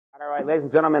All right, ladies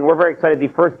and gentlemen, we're very excited. The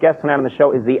first guest tonight on the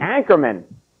show is the anchorman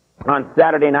on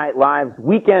Saturday Night Live's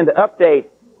Weekend Update.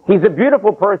 He's a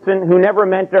beautiful person who never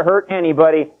meant to hurt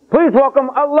anybody. Please welcome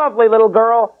a lovely little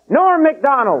girl, Norm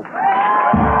Macdonald.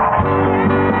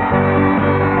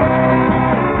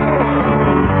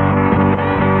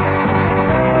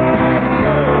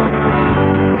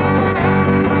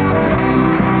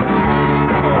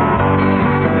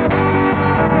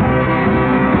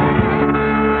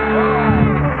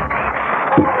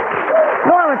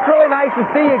 Nice to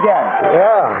see you again.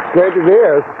 Yeah, it's great to be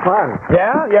here. It's fun.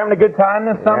 Yeah? You having a good time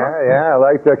this summer? Yeah, I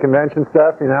like the convention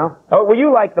stuff, you know. Oh, well, you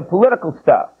like the political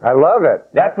stuff. I love it.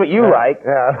 That's what you like.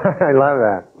 Yeah, I love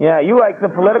that. Yeah, you like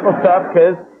the political stuff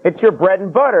because it's your bread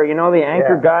and butter, you know, the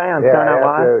anchor guy on Saturday Night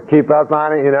Live. To keep up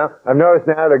on it, you know. I've noticed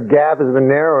now the gap has been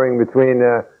narrowing between,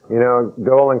 you know,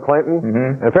 Dole and Clinton.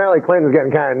 And apparently Clinton's getting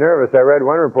kind of nervous. I read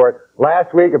one report. Last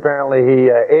week, apparently, he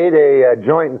ate a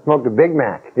joint and smoked a Big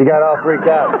Mac. He got all freaked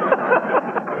out.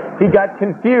 He got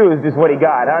confused is what he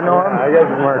got, huh, Norm? Yeah, I guess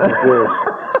he's more confused.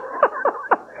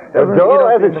 Dole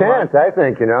has a chance, I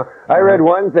think, you know. I read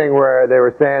one thing where they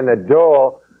were saying that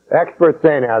Dole, experts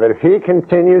say now, that if he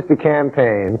continues to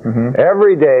campaign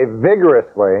every day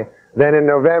vigorously, then in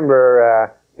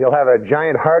November, he'll have a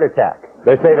giant heart attack.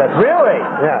 They say that. Really?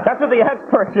 Yeah. That's what the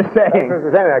experts are saying. Experts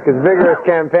are saying that, because vigorous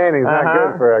campaign's not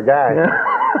good for a guy.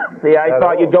 See, I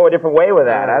thought you'd go a different way with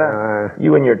that. I don't.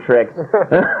 You and your tricks.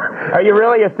 Are you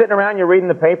really? You're sitting around, you're reading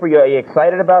the paper. Are you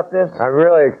excited about this? I'm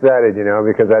really excited, you know,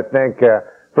 because I think,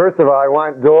 first of all, I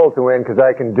want Dole to win because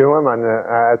I can do him.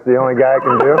 That's the only guy I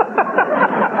can do.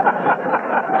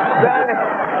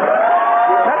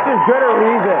 That's as good a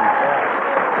reason.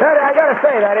 I gotta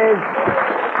say, that is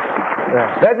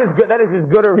as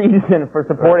good a reason for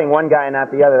supporting one guy and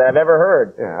not the other that I've ever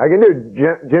heard. Yeah, I can do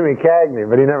Jimmy Cagney,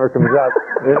 but he never comes up,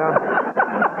 you know?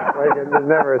 Like, there's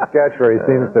never a sketch where he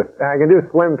seems to... I can do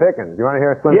Slim Pickens. You want to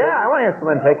hear Slim Pickens? Yeah, I want to hear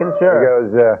Slim Pickens, sure. He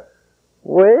goes,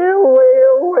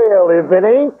 well, if it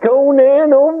ain't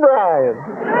Conan O'Brien.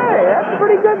 Hey, that's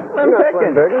pretty good, Slim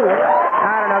Pickens.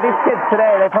 I don't know. These kids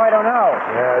today, they probably don't know.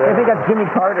 Yeah, they think that's Jimmy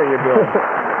Carter you're doing.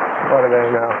 What do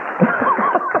they know?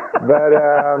 But,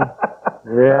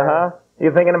 You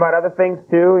thinking about other things,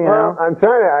 too, you know? I'm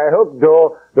trying to... I hope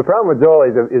Dole... The problem with Dole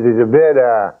is he's a bit,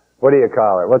 what do you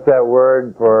call it? What's that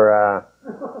word for,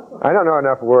 I don't know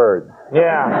enough words.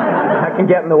 Yeah, that can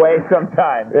get in the way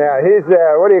sometimes. Yeah, he's,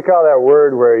 what do you call that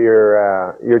word where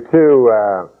you're too,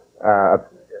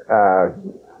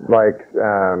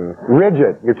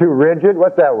 rigid. You're too rigid?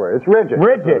 What's that word? It's rigid.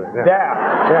 Rigid,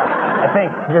 yeah. I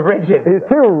think you're rigid. He's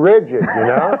too rigid, you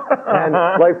know? And,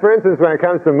 like, for instance, when it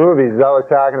comes to movies, he's always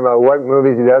talking about what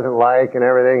movies he doesn't like and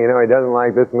everything. You know, he doesn't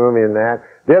like this movie and that.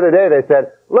 The other day they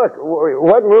said, look,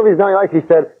 what movies don't you like? He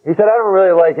said, I don't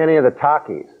really like any of the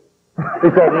talkies.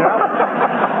 He said, you know?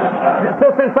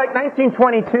 So since, like,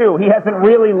 1922, he hasn't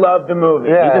really loved a movie.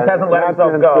 Yeah, he just hasn't let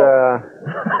himself go.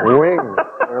 Wings,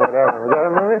 or whatever. Was that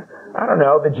a movie? I don't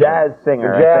know. The Jazz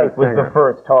Singer, I think, was the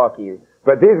first talkie.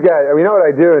 But these guys, you know what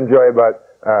I do enjoy about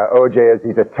O.J. is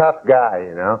he's a tough guy,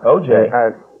 you know? O.J.?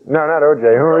 No, not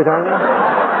O.J. Who are we talking about?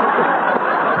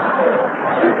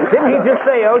 Didn't he just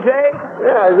say O.J.?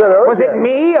 Yeah, I said O.J. Was it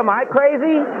me? Am I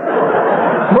crazy?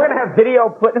 We're going to have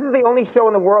video. This is the only show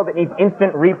in the world that needs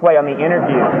instant replay on the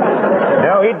interview.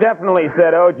 No, he definitely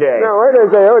said O.J. No, where did I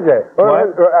say O.J.?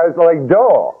 What? I was like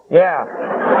Dole. Yeah.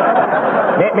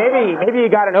 Maybe you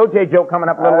got an O.J. joke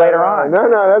coming up a little later on. No,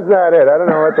 that's not it. I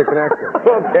don't know what the connection is.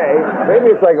 Okay.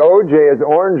 Maybe it's like O.J. is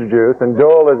orange juice and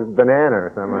Dole is banana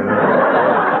or something like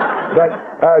that. But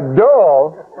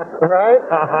Dole, right?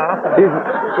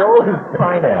 Dole is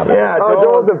pineapple. Yeah,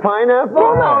 Dole's the pineapple?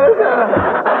 Well, no,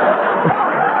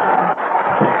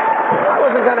 I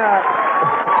wasn't gonna...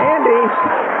 Andy.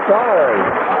 Sorry.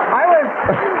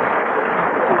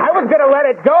 I was gonna let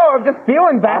it go. I'm just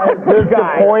feeling bad for the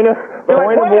guy. The point of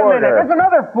wait a minute. There's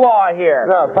another flaw here.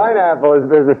 No, pineapple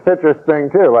there's a citrus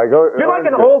thing too. You're like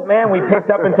an old man we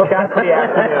picked up and took out for the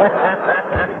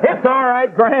afternoon. It's all right,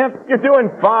 Gramps. You're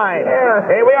doing fine. Yeah.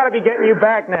 Hey, we ought to be getting you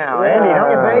back now, Andy. Don't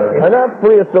you think? Enough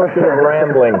free associative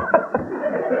rambling.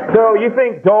 So you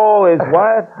think Dole is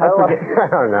what? I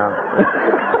don't know.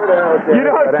 You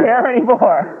don't care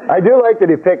anymore. I do like that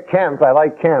he picked Kemp. I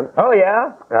like Kemp. Oh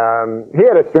yeah. He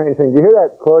had a strange thing. Did you hear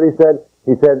that quote he said?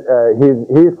 He said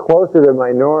he's closer to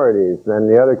minorities than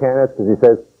the other candidates because he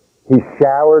says he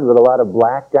showered with a lot of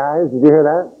black guys. Did you hear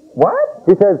that? What?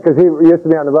 He says because he used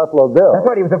to be on the Buffalo Bills. That's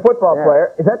right. He was a football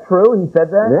player. Is that true? He said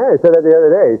that? Yeah, he said that the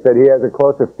other day. He said he has a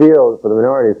closer feel for the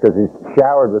minorities because he's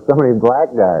showered with so many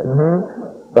black guys.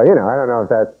 But, you know, I don't know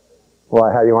if that's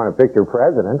how you want to pick your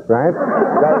president, right?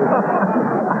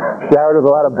 showered with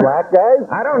a lot of black guys?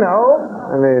 I don't know.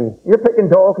 I mean... You're picking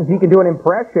Dole because he can do an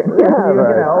impression. Yeah, you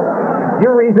know,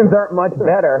 your reasons aren't much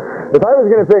better. If I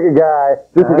was going to pick a guy,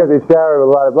 just because he's showered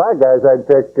with a lot of black guys, I'd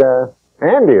pick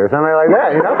Andy or something like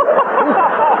that, you know?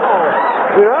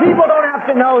 You know? People don't have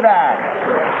to know that.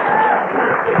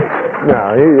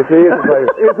 No, he used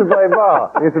to play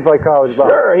ball. He used to play college ball.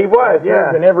 Sure, he was,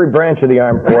 yeah. In every branch of the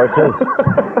armed forces.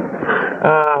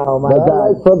 Oh, my God.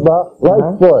 I like football, like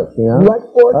sports, you know? You like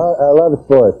sports? I love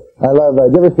sports. I love,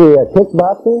 did you ever see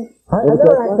kickboxing?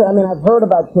 I've heard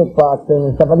about kickboxing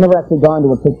and stuff. I've never actually gone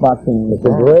to a kickboxing. It's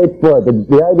a great sport.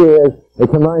 The idea is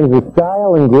it combines the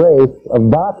style and grace of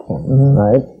boxing,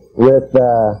 right, with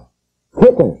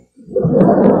kicking.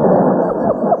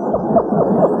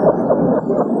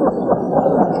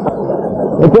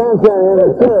 It sounds kind of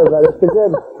immature, but it's a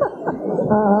good...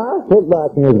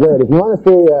 Kickboxing is good. If you want to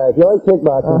see, if you like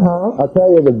kickboxing, I'll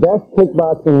tell you the best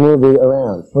kickboxing movie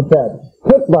around. What's that?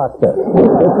 Kickboxer.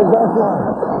 It's the best one.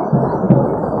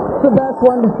 It's the best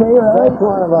one to see, right? Best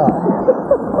one of all.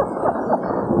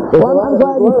 There's one of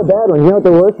the bad ones. You know what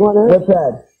the worst one is? What's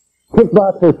that?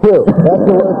 Kickboxer 2. That's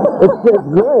the worst. It's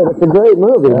great. It's a great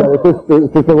movie, but it's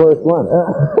just the worst one.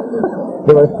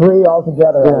 There were 3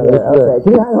 altogether. Yeah, okay.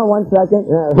 Can you hang on 1 second?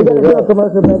 Yeah, we're going to do a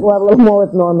commercial break. We'll have a little more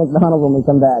with Norm Macdonald when we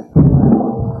come back.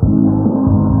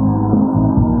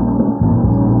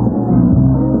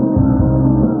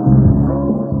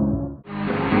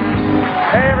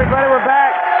 Hey, everybody, we're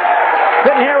back.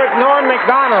 Sitting here with Norm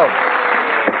Macdonald.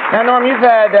 Now, Norm, you've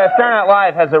had, Saturday Night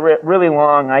Live has a really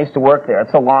long, I used to work there.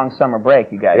 It's a long summer break,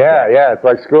 you guys. Yeah, it's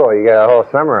like school. You get a whole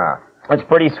summer off. It's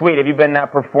pretty sweet. Have you been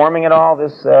performing at all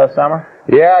this summer?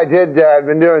 Yeah, I did. I've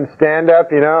been doing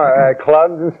stand-up, you know, at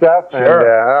clubs and stuff. Sure. And,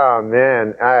 oh,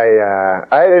 man,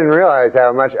 I didn't realize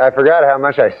how much, I forgot how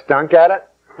much I stunk at it.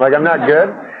 Like, I'm not good,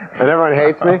 and everyone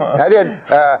hates me.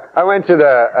 I went to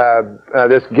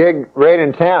this gig right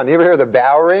in town. You ever hear of the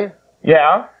Bowery?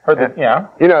 Yeah. Yeah.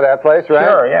 You know that place, right?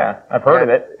 Sure, yeah. I've heard of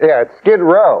it. Yeah, it's Skid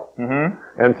Row.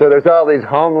 Mm-hmm. And so there's all these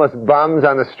homeless bums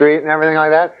on the street and everything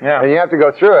like that. Yeah. And you have to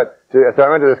go through it. So I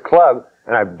went to this club,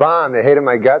 and I bombed. They hated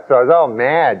my guts, so I was all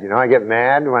mad. You know, I get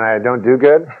mad when I don't do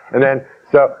good. And then,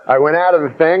 so I went out of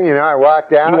the thing, you know, I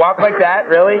walked out. You walk like that,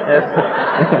 really?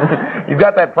 You've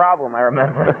got that problem, I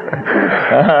remember. So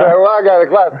I walk out of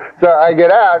the club. So I get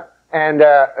out, and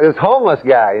this homeless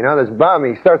guy, you know, this bum,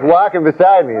 he starts walking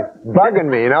beside me,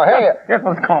 bugging me, you know, hey. You're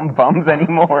not supposed to call them bums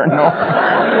anymore, no.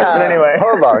 But anyway.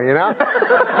 Hobo, you know?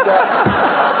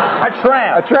 A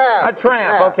tramp.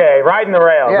 Yeah. Okay, riding the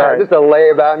rails. Yeah, right. just a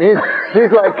layabout, and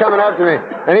he's like coming up to me,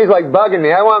 and he's like bugging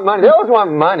me. I want money. They always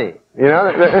want money, you know?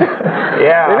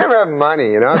 Yeah. They never have money,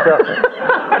 you know? So,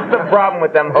 that's the problem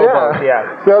with them hobos,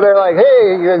 yeah. So they're like,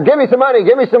 hey, give me some money.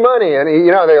 And,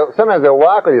 you know, sometimes they'll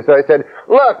walk with you. So I said,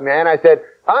 look, man,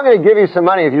 I'm going to give you some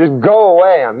money if you just go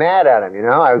away. I'm mad at him, you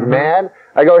know? I was mad.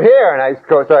 I go, here, and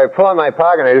so I pull out my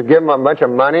pocket, and I just give him a bunch of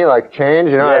money, like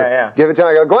change, you know? Yeah. Give it to him.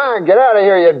 I go, go on, get out of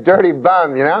here, you dirty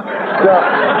bum, you know?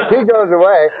 So he goes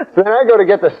away. So then I go to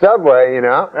get the subway, you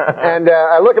know? And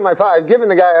I look at my pocket. I've given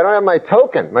the guy, I don't have my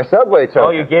token, my subway token.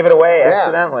 Oh, you gave it away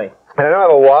accidentally. And I don't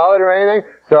have a wallet or anything,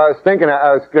 so I was thinking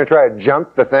I was going to try to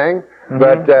jump the thing,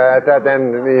 but I thought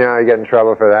then, you know, I get in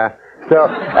trouble for that. So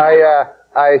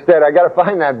I said, I got to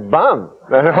find that bum,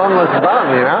 that homeless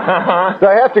bum, you know? So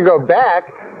I have to go back,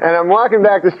 and I'm walking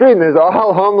back the street, and there's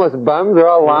all homeless bums.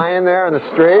 They're all lying there on the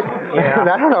street. Yeah.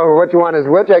 And I don't know which one is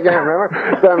which. I can't remember.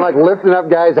 So I'm like lifting up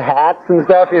guys' hats and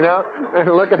stuff, you know, and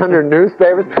looking under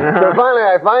newspapers. So finally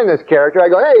I find this character.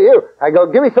 I go, hey, you. I go,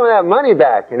 give me some of that money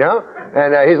back, you know?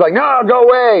 And he's like, no, go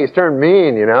away. He's turned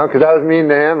mean, you know, because I was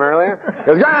mean to him earlier.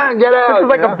 He goes, go on, get out. This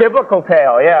is like a biblical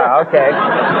tale. Yeah, okay.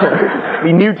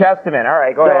 The New Testament. All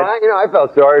right, go ahead. I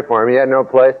felt sorry for him. He had no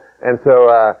place. And so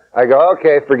I go,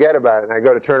 okay, forget about it. And I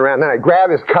go to turn around. And then I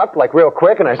grab his cup, like, real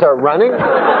quick, and I start running.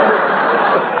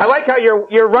 I like how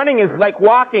your running is like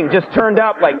walking, just turned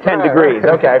up like 10 degrees.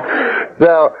 Okay.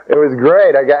 So it was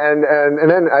great. And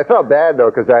then I felt bad, though,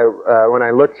 because when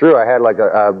I looked through, I had like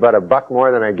about $1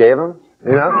 more than I gave him.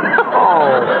 You know?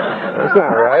 Oh, that's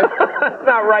not right. That's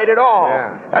not right at all.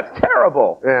 Yeah. That's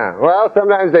terrible. Yeah. Well,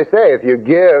 sometimes they say if you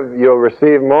give, you'll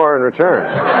receive more in return.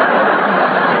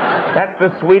 That's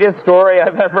the sweetest story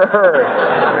I've ever heard.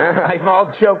 I'm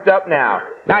all choked up now.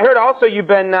 Now I heard also you've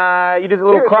been you did a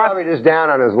little cross. Probably just down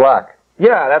on his luck.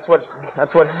 Yeah, that's what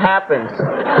happens.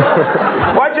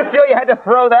 Why'd you feel you had to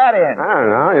throw that in? I don't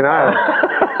know. You know.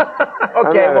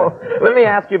 Okay, well, let me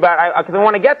ask you about, because I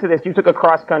want to get to this. You took a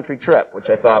cross-country trip, which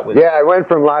I thought was... Yeah, I went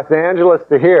from Los Angeles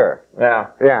to here. Yeah.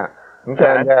 Yeah. Okay.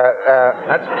 And,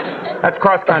 that's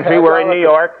cross country. We're in New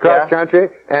York. Cross country,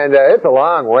 and it's a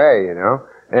long way, you know.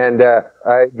 And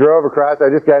I drove across. I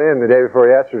just got in the day before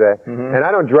yesterday, and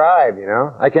I don't drive, you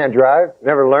know. I can't drive.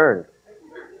 Never learned.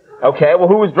 Okay. Well,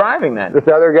 who was driving then? This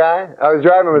other guy. I was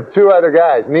driving with two other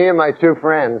guys, me and my two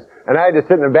friends, and I had to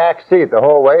sit in the back seat the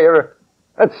whole way.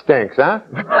 That stinks, huh?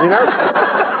 You know.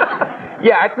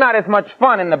 Yeah, it's not as much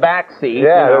fun in the back seat.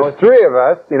 Yeah, you know? there's three of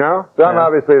us, you know. So I'm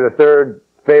obviously the third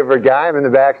favorite guy. I'm in the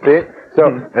back seat. So,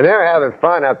 and they're having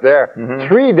fun up there. 3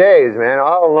 days, man,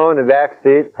 all alone in the back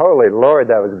seat. Holy Lord,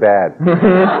 that was bad.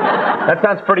 That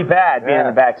sounds pretty bad, being in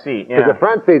the back seat. Yeah. Because the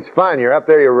front seat's fun. You're up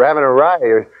there, you're having a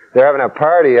ride. They're having a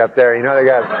party up there. You know, they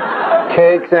got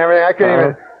cakes and everything. I couldn't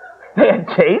even... They had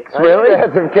cakes? Really? They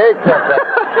had some cakes up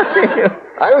there.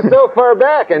 I was so far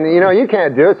back, and, you know, you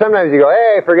can't do it. Sometimes you go,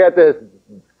 hey, forget this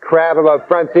crap about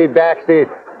front seat, back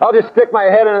seat. I'll just stick my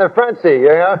head into the front seat, you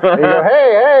know? And you go,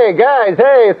 hey, guys,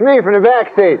 hey, it's me from the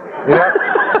back seat, you know?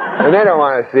 And they don't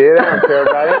want to see it. They don't care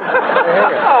about it.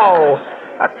 Oh,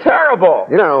 that's terrible.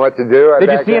 You don't know what to do. Did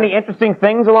you see any interesting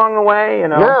things along the way, you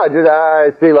know? No, just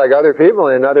I see, like, other people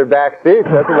in other back seats.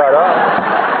 That's about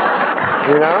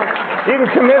all. You know? You can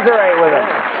commiserate with them.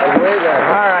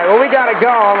 All right, well, we got to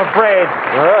go, I'm afraid.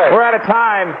 All right. We're out of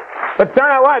time. But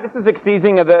Saturday Night Live, this is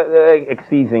exceeding of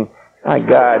exceeding. My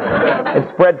God. It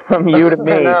spread from you to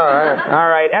me. All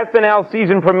right, SNL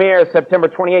season premiere, September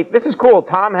 28th. This is cool.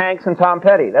 Tom Hanks and Tom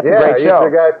Petty. That's a great show. Yeah, he's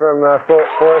the guy from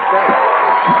Forrest Gump.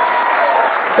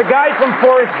 The guy from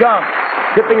Forrest Gump.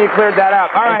 Good thing you cleared that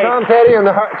up. All right. Tom Petty and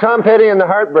the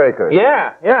Heartbreakers.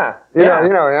 Yeah. You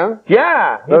know him?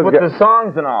 Yeah. He's with the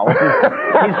songs and all.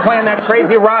 He's playing that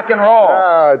crazy rock and roll.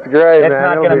 Oh, it's great, man. It's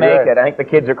not going to make it. I think the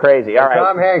kids are crazy. All right.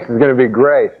 Tom Hanks is going to be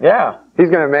great. Yeah.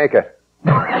 He's going to make it.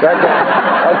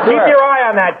 Keep your eye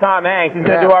on that Tom Hanks. He's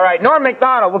going to do all right. Norm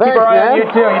Macdonald, we'll keep our eye on you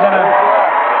too.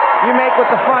 You make with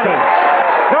the funny.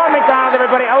 Norm Macdonald,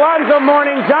 everybody. Alonzo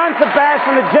Mourning, John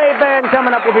Sebastian, the J Band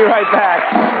coming up. We'll be right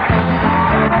back.